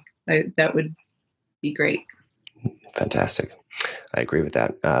day, that would be great. Fantastic. I agree with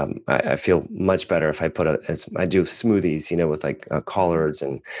that. I feel much better if I as I do smoothies, with like collards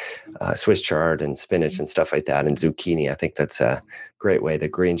and Swiss chard and spinach and stuff like that, and zucchini. I think that's a great way. The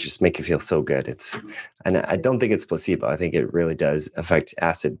greens just make you feel so good. And I don't think it's placebo. I think it really does affect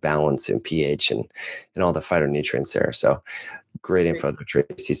acid balance and pH and all the phytonutrients there. So great info there,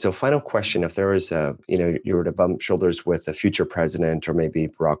 Tracy. So final question, if there was you were to bump shoulders with a future president or maybe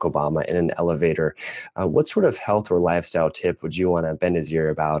Barack Obama in an elevator, what sort of health or lifestyle tip would you want to bend his ear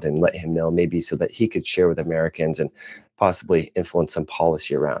about and let him know, maybe so that he could share with Americans and possibly influence some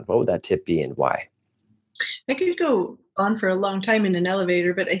policy around? What would that tip be and why? I could go on for a long time in an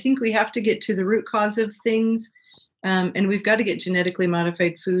elevator, but I think we have to get to the root cause of things. And we've got to get genetically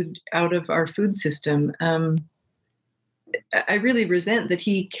modified food out of our food system. I really resent that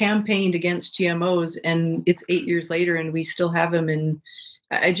he campaigned against GMOs and it's 8 years later and we still have them. And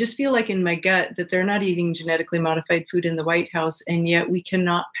I just feel like in my gut that they're not eating genetically modified food in the White House, and yet we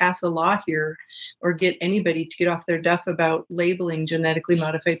cannot pass a law here or get anybody to get off their duff about labeling genetically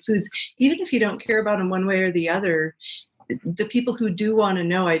modified foods. Even if you don't care about them one way or the other, the people who do want to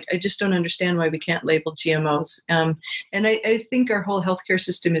know, I just don't understand why we can't label GMOs. And I think our whole healthcare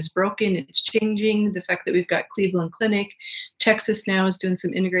system is broken. It's changing. The fact that we've got Cleveland Clinic, Texas now is doing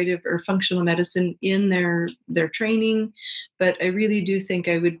some integrative or functional medicine in their training. But I really do think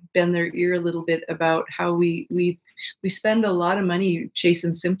I would bend their ear a little bit about how we spend a lot of money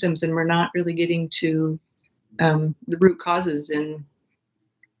chasing symptoms and we're not really getting to the root causes. And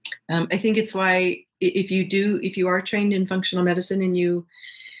I think it's why if you are trained in functional medicine and you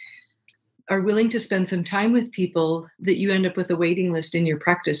are willing to spend some time with people, that you end up with a waiting list in your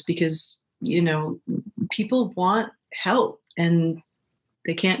practice because, people want help and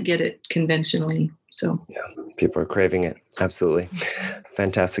they can't get it conventionally. So yeah, people are craving it. Absolutely.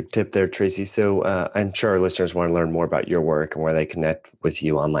 Fantastic tip there, Tracy. So I'm sure our listeners want to learn more about your work and where they connect with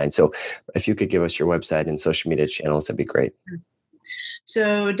you online. So if you could give us your website and social media channels, that'd be great.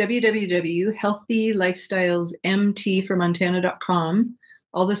 So www.healthylifestylesmt4montana.com.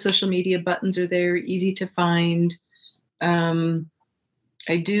 All the social media buttons are there, easy to find.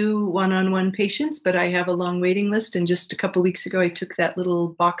 I do one-on-one patients, but I have a long waiting list. And just a couple of weeks ago, I took that little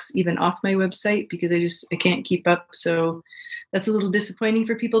box even off my website because I can't keep up. So that's a little disappointing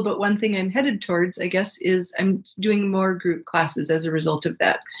for people. But one thing I'm headed towards, I guess, is I'm doing more group classes as a result of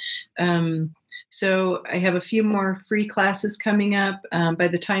that. So I have a few more free classes coming up. By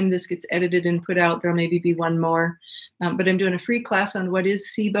the time this gets edited and put out, there'll maybe be one more. But I'm doing a free class on what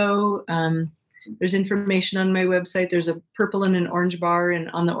is SIBO. There's information on my website. There's a purple and an orange bar,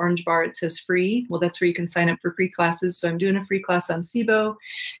 and on the orange bar it says free. Well, that's where you can sign up for free classes. So I'm doing a free class on SIBO,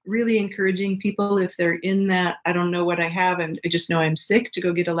 really encouraging people if they're in that, I don't know what I have, and I just know I'm sick, to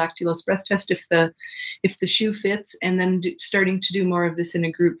go get a lactulose breath test if the shoe fits, and then starting to do more of this in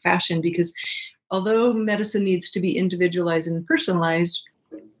a group fashion, because although medicine needs to be individualized and personalized,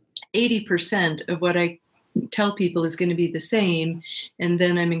 80% of what I tell people is going to be the same. And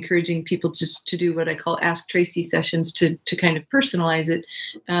then I'm encouraging people just to do what I call Ask Tracy sessions to kind of personalize it.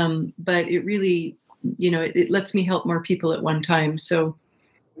 But it really, it lets me help more people at one time. So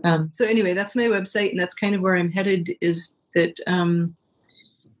anyway, that's my website, and that's kind of where I'm headed, is that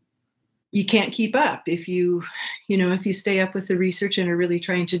you can't keep up if you stay up with the research and are really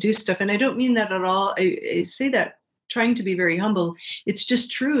trying to do stuff. And I don't mean that at all. I say that trying to be very humble. It's just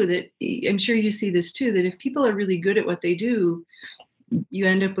true that, I'm sure you see this too, that if people are really good at what they do, you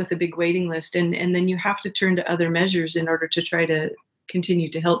end up with a big waiting list, and then you have to turn to other measures in order to try to continue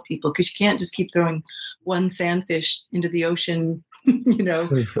to help people, because you can't just keep throwing one sandfish into the ocean,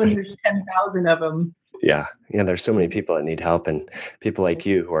 when there's 10,000 of them. Yeah. There's so many people that need help, and people like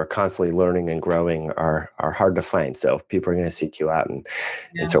you who are constantly learning and growing are hard to find. So people are going to seek you out and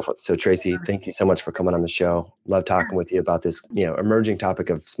so forth. So Tracy, thank you so much for coming on the show. Love talking with you about this, emerging topic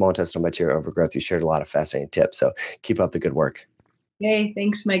of small intestinal bacterial overgrowth. You shared a lot of fascinating tips. So keep up the good work. Hey,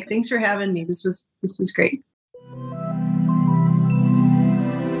 thanks, Mike. Thanks for having me. This was great.